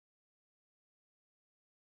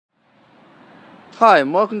Hi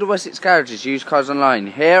and welcome to Wessex Garage's Used Cars Online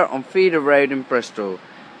here on Feeder Road in Bristol.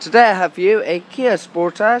 Today I have for you a Kia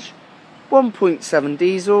Sportage 1.7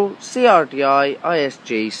 diesel CRDI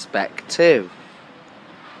ISG Spec 2.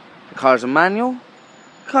 The car is a manual,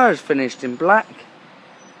 the car is finished in black,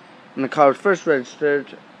 and the car was first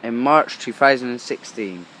registered in March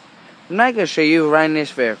 2016. I'm now going to show you around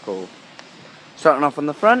this vehicle. Starting off on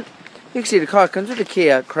the front, you can see the car comes with a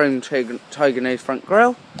Kia chrome tiger nose front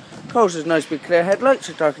grille. It also has nice big clear headlights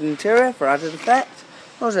with darkened interior for added effect.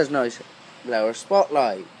 It also has nice lower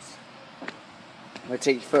spotlights. I'll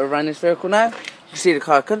take you further around this vehicle now. You can see the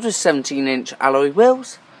car comes with 17-inch alloy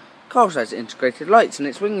wheels. The car also has integrated lights in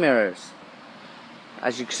its wing mirrors.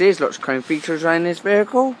 As you can see, there's lots of chrome features around this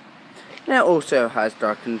vehicle. And it also has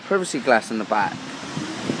darkened privacy glass in the back.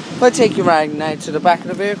 If I take you around now to the back of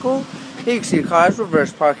the vehicle, here you can see the car has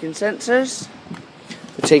reverse parking sensors.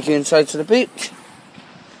 I'll take you inside to the boot.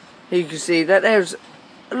 Here you can see that there's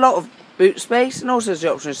a lot of boot space and also there's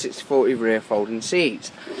the option of 60/40 rear folding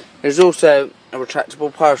seats. There's also a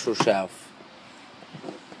retractable parcel shelf.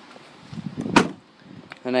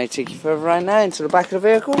 And I take you further around now into the back of the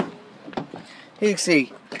vehicle. Here you can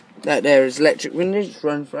see that there is electric windows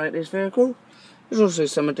run throughout this vehicle. There's also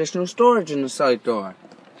some additional storage in the side door.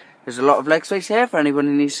 There's a lot of leg space here for anyone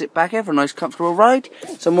who needs to sit back here for a nice comfortable ride.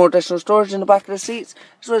 Some more additional storage in the back of the seats,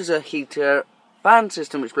 as well as a heater fan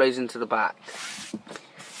system which blows into the back.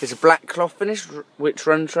 There's a black cloth finish which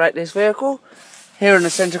runs throughout this vehicle. Here in the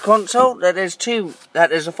centre console, there's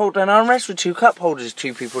a fold down armrest with two cup holders,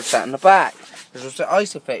 two people sat in the back. There's also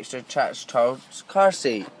ISOFIX to attach to the car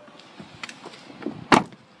seat.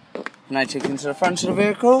 Now taking to the front of the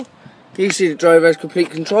vehicle, you can see the driver has complete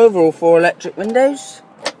control over all four electric windows.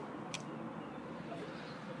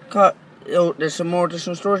 There's some more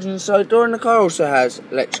additional storage in the side door, and the car also has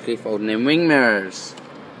electrically folding in wing mirrors.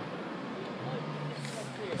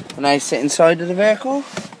 And now sit inside of the vehicle.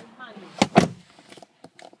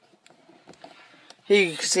 Here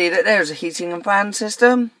you can see that there's a heating and fan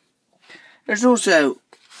system. There's also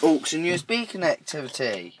aux and USB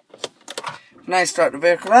connectivity. Now start the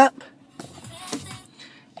vehicle up.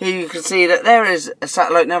 Here you can see that there is a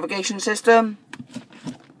satellite navigation system,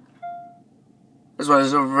 as well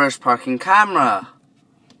as a reverse parking camera.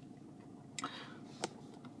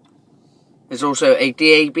 There's also a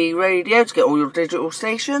DAB radio to get all your digital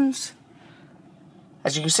stations.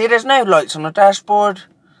 As you can see, there's no lights on the dashboard,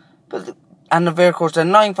 and the vehicle's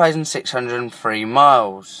done 9,603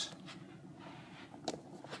 miles.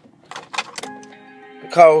 The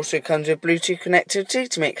car also comes with Bluetooth connectivity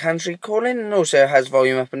to make hands-free calling, and also has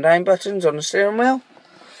volume up and down buttons on the steering wheel.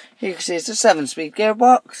 Here you can see it's a 7-speed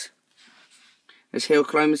gearbox. There's hill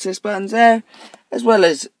climb assist buttons there, as well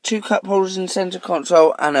as two cup holders in the centre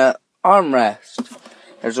console and an armrest.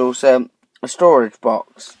 There's also a storage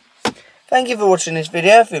box. Thank you for watching this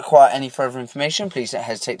video. If you require any further information, please don't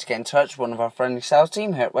hesitate to get in touch with one of our friendly sales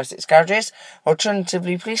team here at Wessex Garages.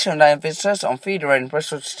 Alternatively, please come down and visit us on Feeder Road in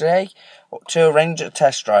Bristol today to arrange a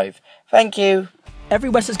test drive. Thank you. Every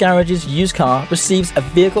Wessex Garages used car receives a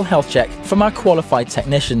vehicle health check from our qualified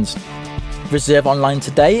technicians. Reserve online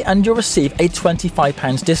today and you'll receive a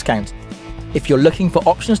 £25 discount. If you're looking for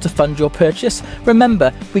options to fund your purchase,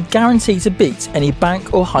 remember we guarantee to beat any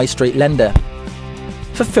bank or high street lender.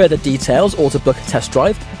 For further details or to book a test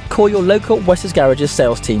drive, call your local Wessex Garages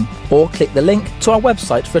sales team or click the link to our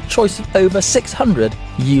website for a choice of over 600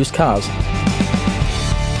 used cars.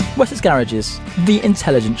 Wessex Garages, the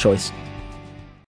intelligent choice.